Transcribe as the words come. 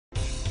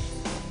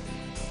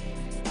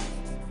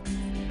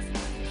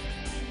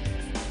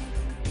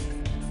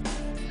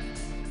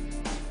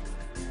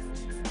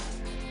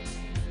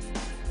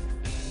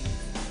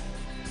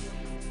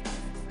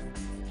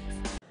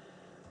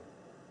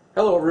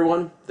Hello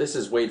everyone, this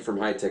is Wade from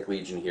HiTech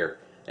Legion here,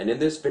 and in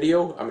this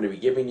video I'm going to be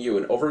giving you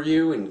an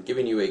overview and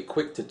giving you a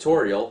quick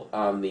tutorial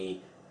on the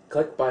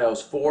Click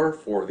BIOS 4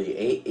 for the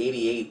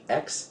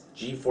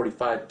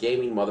A88X-G45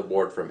 Gaming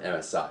motherboard from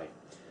MSI.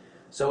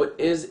 So it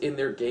is in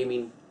their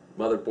gaming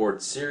motherboard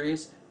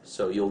series,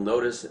 so you'll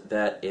notice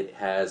that it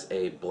has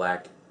a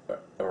black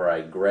or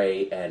a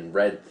gray and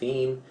red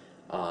theme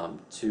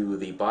to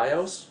the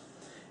BIOS,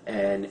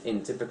 and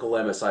in typical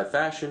MSI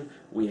fashion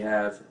we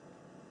have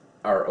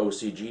our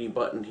OC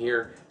button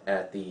here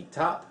at the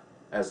top,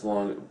 as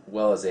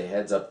well as a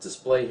heads-up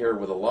display here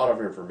with a lot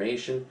of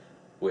information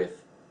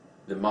with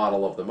the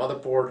model of the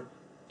motherboard,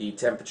 the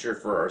temperature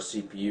for our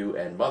CPU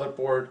and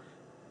motherboard,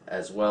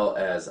 as well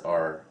as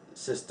our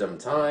system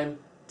time,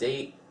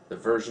 date, the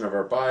version of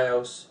our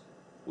BIOS.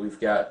 We've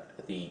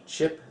got the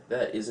chip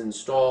that is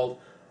installed,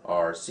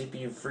 our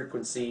CPU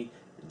frequency,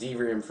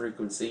 DRAM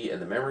frequency,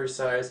 and the memory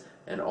size,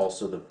 and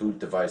also the boot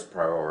device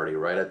priority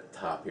right at the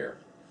top here.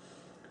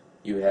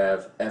 You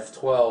have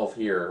F12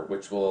 here,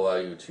 which will allow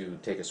you to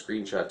take a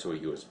screenshot to a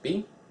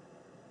USB,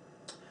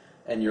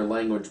 and your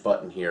language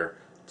button here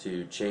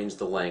to change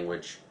the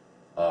language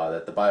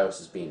that the BIOS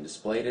is being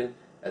displayed in,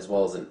 as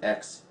well as an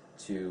X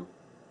to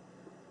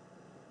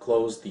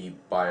close the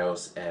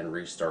BIOS and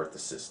restart the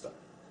system.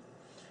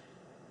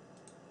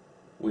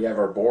 We have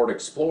our Board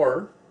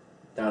Explorer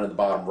down in the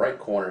bottom right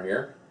corner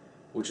here,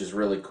 which is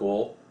really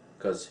cool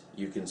because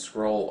you can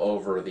scroll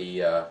over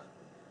the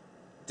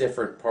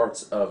different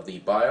parts of the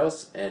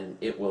BIOS and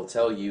it will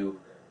tell you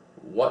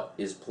what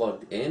is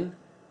plugged in.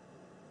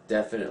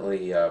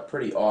 Definitely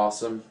pretty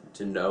awesome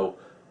to know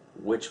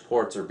which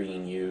ports are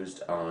being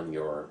used on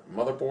your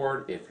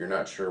motherboard if you're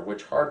not sure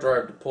which hard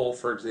drive to pull,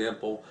 for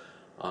example,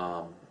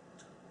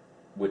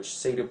 which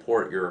SATA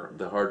port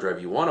the hard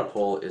drive you want to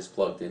pull is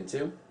plugged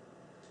into.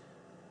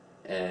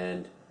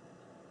 And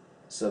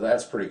so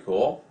that's pretty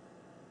cool.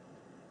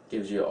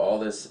 Gives you all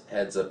this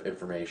heads up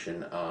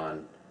information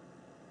on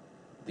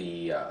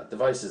the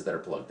devices that are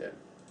plugged in.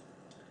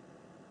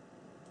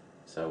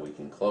 So we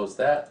can close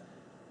that.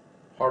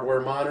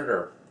 Hardware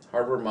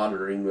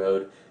monitoring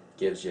mode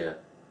gives you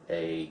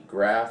a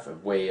graph, a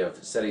way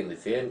of setting the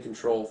fan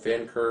control,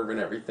 fan curve and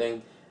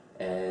everything,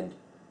 and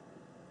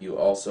you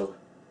also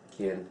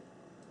can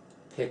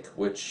pick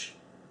which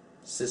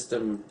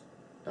system,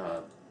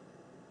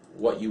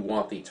 what you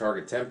want the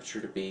target temperature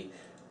to be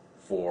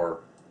for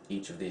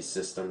each of these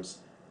systems,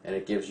 and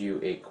it gives you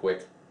a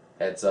quick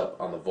heads up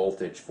on the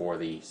voltage for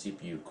the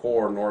CPU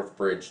core, North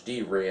Bridge,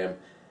 DRAM,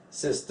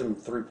 system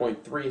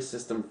 3.3,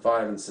 system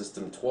 5, and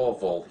system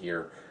 12 volt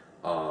here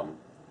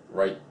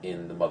right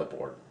in the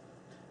motherboard,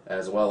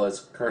 as well as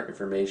current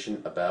information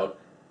about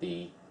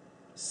the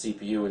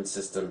CPU and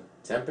system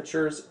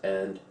temperatures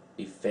and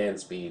the fan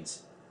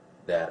speeds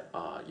that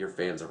your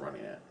fans are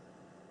running at.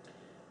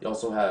 You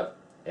also have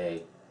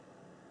a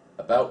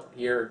About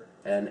here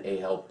and a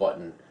Help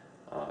button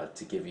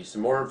to give you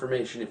some more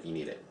information if you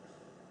need it.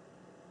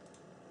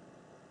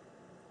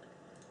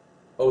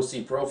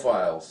 OC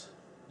profiles.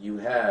 You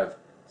have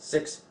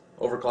 6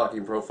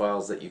 overclocking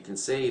profiles that you can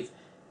save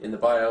in the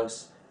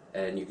BIOS,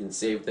 and you can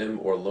save them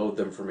or load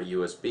them from a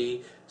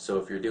USB. So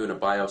if you're doing a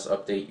BIOS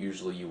update,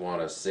 usually you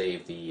want to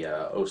save the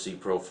OC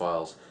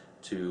profiles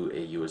to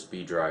a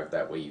USB drive.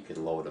 That way you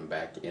can load them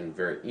back in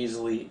very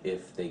easily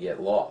if they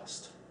get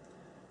lost.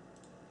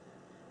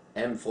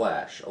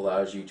 M-Flash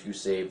allows you to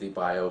save the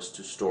BIOS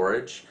to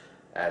storage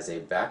as a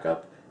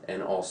backup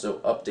and also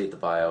update the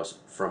BIOS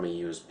from a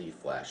USB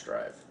flash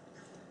drive.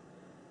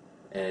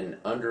 And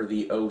under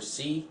the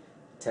OC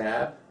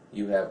tab,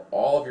 you have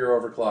all of your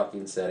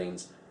overclocking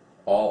settings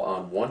all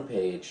on one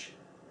page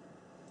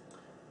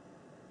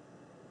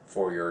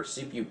for your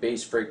CPU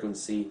base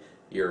frequency,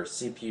 your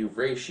CPU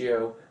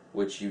ratio,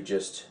 which you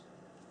just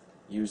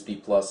use the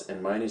plus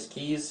and minus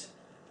keys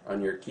on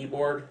your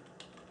keyboard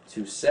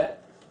to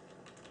set.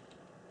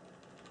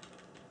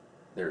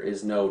 There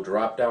is no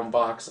drop-down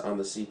box on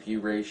the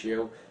CPU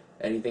ratio.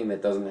 Anything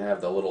that doesn't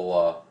have the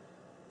little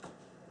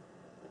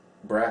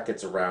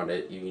brackets around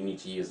it, you need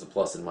to use the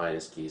plus and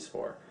minus keys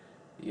for.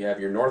 You have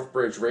your North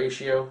Bridge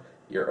ratio,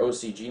 your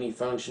OC Genie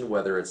function,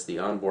 whether it's the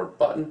onboard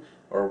button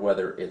or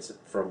whether it's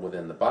from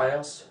within the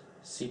BIOS,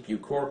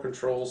 CPU core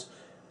controls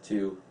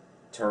to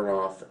turn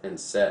off and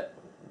set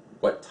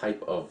what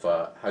type of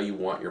how you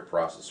want your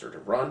processor to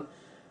run.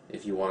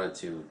 If you wanted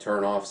to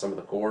turn off some of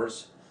the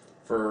cores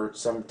for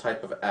some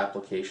type of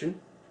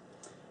application.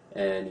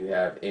 And you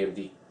have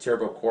AMD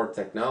Turbo Core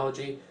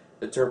technology,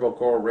 the Turbo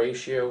Core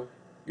ratio,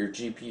 your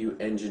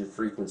GPU engine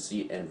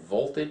frequency and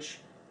voltage,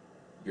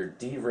 your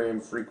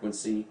DRAM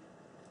frequency,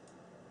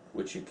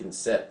 which you can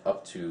set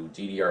up to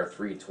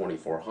DDR3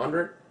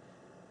 2400,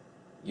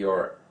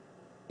 your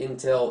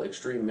Intel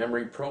Extreme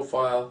Memory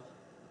Profile,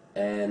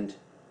 and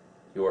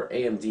your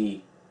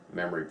AMD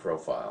Memory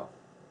Profile.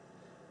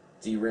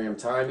 DRAM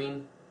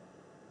timing,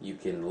 you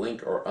can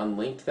link or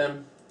unlink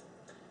them,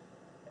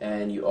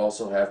 and you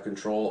also have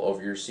control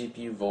over your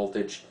CPU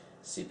voltage,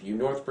 CPU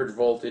North Bridge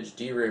voltage,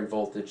 DRAM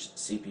voltage,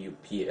 CPU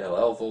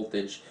PLL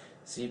voltage,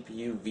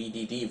 CPU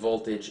VDD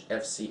voltage,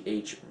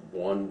 FCH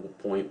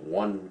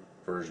 1.1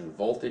 version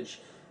voltage,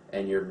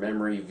 and your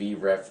memory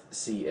VREF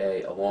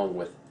CA, along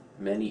with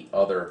many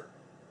other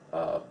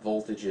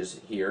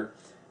voltages here,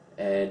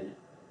 and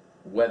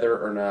whether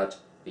or not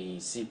the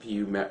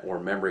CPU or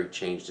memory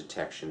change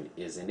detection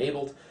is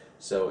enabled.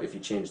 So if you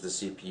change the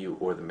CPU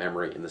or the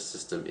memory in the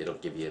system, it'll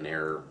give you an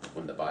error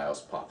when the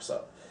BIOS pops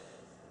up.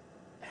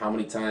 How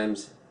many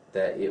times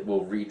that it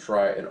will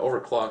retry an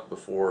overclock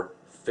before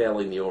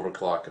failing the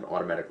overclock and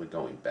automatically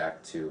going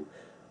back to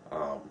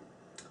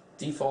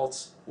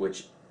defaults,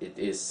 which it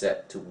is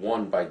set to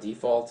 1 by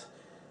default.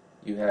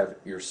 You have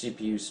your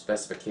CPU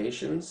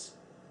specifications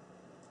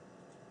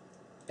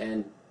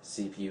and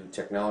CPU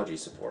technology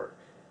support.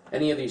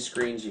 Any of these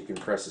screens you can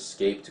press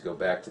escape to go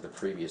back to the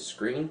previous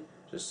screen,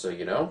 just so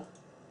you know.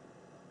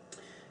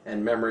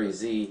 And memory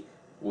Z,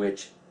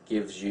 which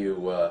gives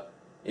you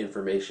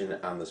information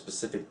on the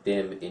specific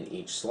DIMM in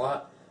each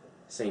slot.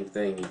 Same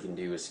thing, you can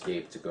do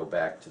escape to go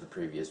back to the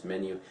previous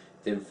menu.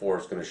 DIMM 4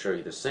 is going to show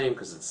you the same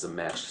because it's a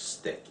matched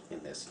stick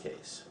in this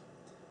case.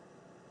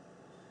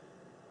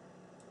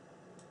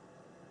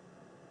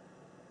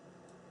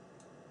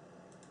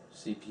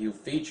 CPU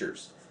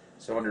features.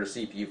 So under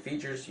CPU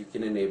features, you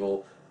can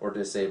enable or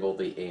disable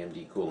the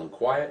AMD Cool and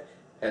Quiet,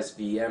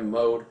 SVM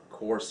mode,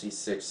 Core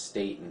C6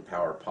 state, and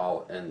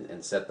power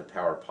and set the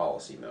power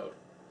policy mode.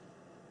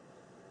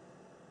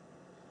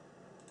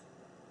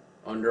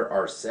 Under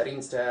our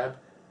settings tab,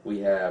 we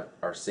have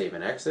our save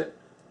and exit,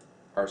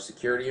 our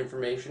security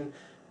information,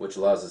 which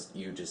allows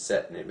you to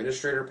set an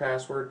administrator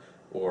password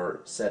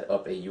or set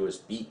up a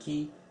USB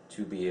key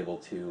to be able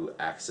to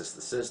access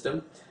the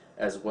system,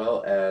 as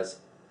well as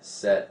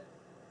set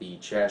the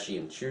chassis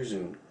and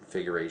choosing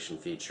configuration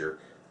feature,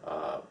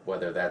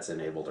 whether that's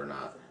enabled or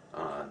not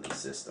on the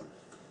system.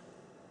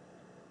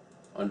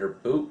 Under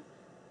boot,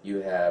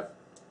 you have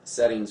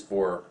settings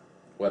for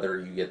whether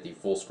you get the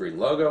full screen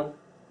logo,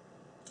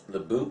 the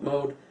boot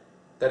mode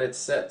that it's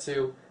set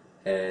to,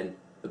 and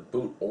the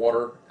boot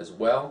order as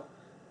well.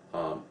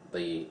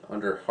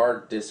 Under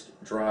hard disk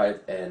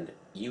drive and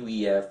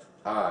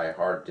UEFI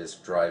hard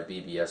disk drive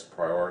BBS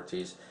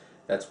priorities,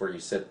 that's where you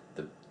set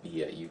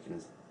you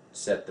can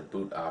set the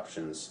boot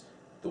options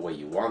the way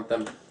you want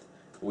them.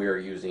 We are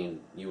using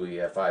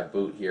UEFI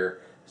boot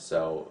here,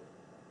 so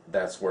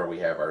that's where we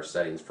have our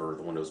settings for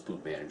the Windows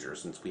Boot Manager,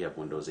 since we have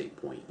Windows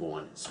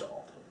 8.1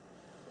 installed.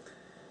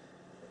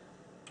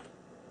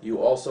 You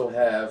also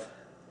have,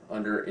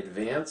 under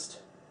Advanced,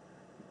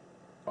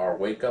 our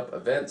Wake Up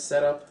event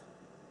setup,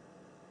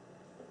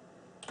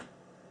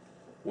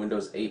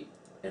 Windows 8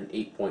 and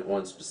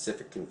 8.1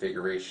 specific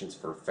configurations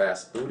for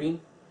fast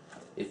booting.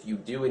 If you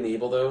do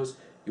enable those,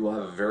 you will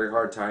have a very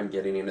hard time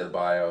getting into the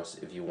BIOS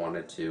if you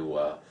wanted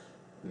to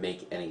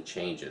make any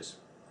changes.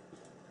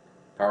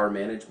 Power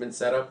management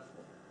setup,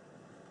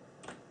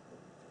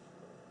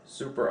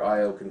 Super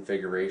I/O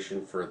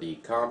configuration for the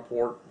COM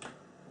port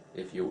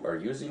if you are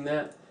using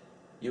that,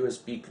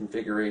 USB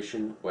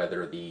configuration,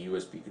 whether the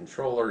USB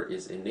controller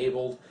is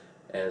enabled,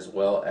 as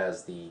well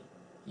as the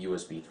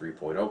USB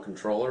 3.0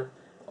 controller.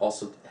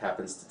 Also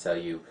happens to tell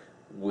you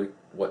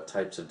what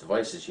types of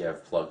devices you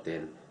have plugged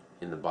in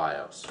the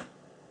BIOS.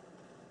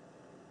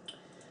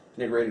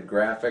 Integrated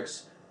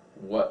graphics,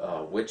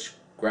 which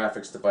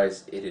graphics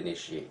device it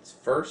initiates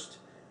first.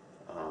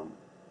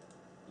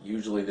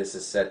 Usually this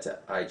is set to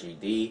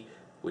IGD,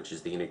 which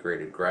is the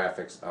integrated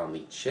graphics on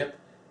the chip,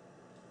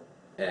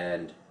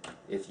 and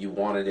if you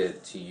wanted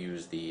it to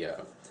use the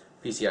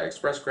PCI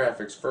Express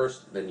graphics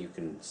first, then you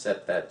can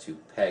set that to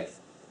PEG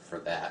for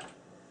that,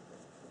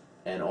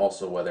 and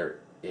also whether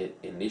it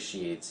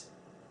initiates,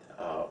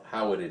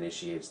 how it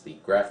initiates the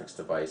graphics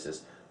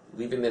devices.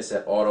 Leaving this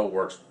at auto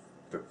works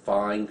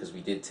fine because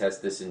we did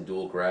test this in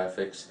dual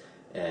graphics,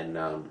 and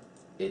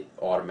it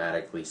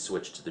automatically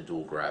switched to the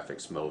dual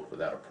graphics mode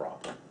without a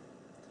problem.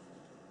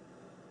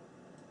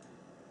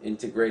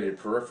 Integrated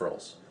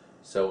peripherals.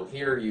 So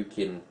here you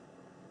can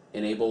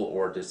enable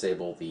or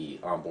disable the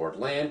onboard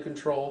LAN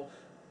control,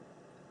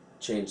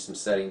 change some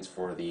settings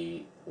for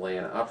the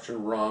LAN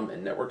option ROM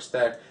and network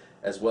stack,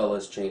 as well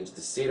as change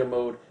the SATA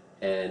mode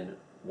and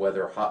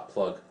whether hot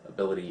plug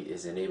ability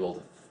is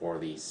enabled for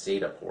the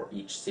SATA port,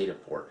 each SATA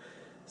port.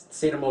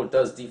 SATA mode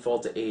does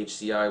default to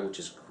AHCI, which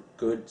is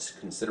good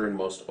considering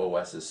most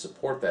OSs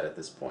support that at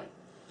this point.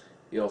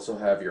 You also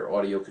have your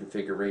audio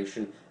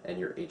configuration and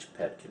your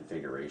HPET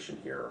configuration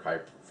here, or high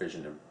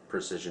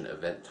precision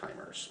event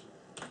timers.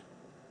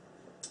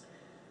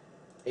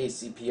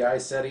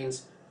 ACPI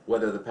settings,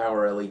 whether the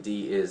power LED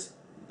is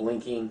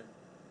blinking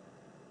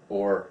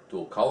or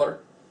dual color.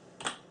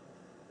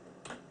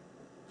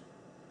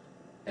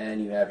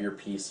 And you have your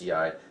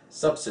PCI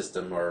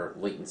subsystem or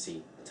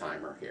latency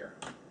timer here.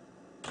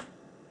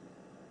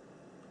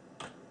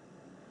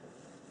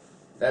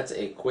 That's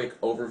a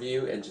quick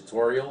overview and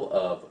tutorial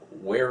of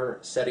where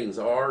settings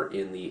are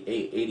in the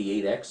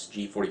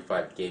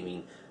A88X-G45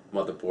 Gaming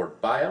motherboard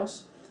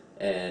BIOS,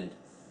 and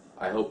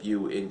I hope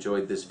you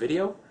enjoyed this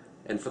video,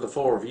 And for the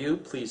full review,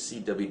 please see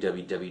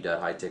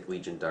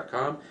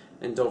www.hitechlegion.com,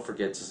 and don't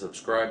forget to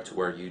subscribe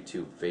to our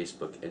YouTube,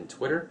 Facebook, and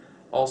Twitter.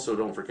 Also,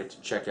 don't forget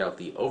to check out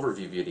the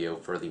overview video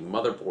for the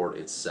motherboard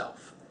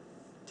itself.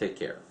 Take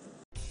care.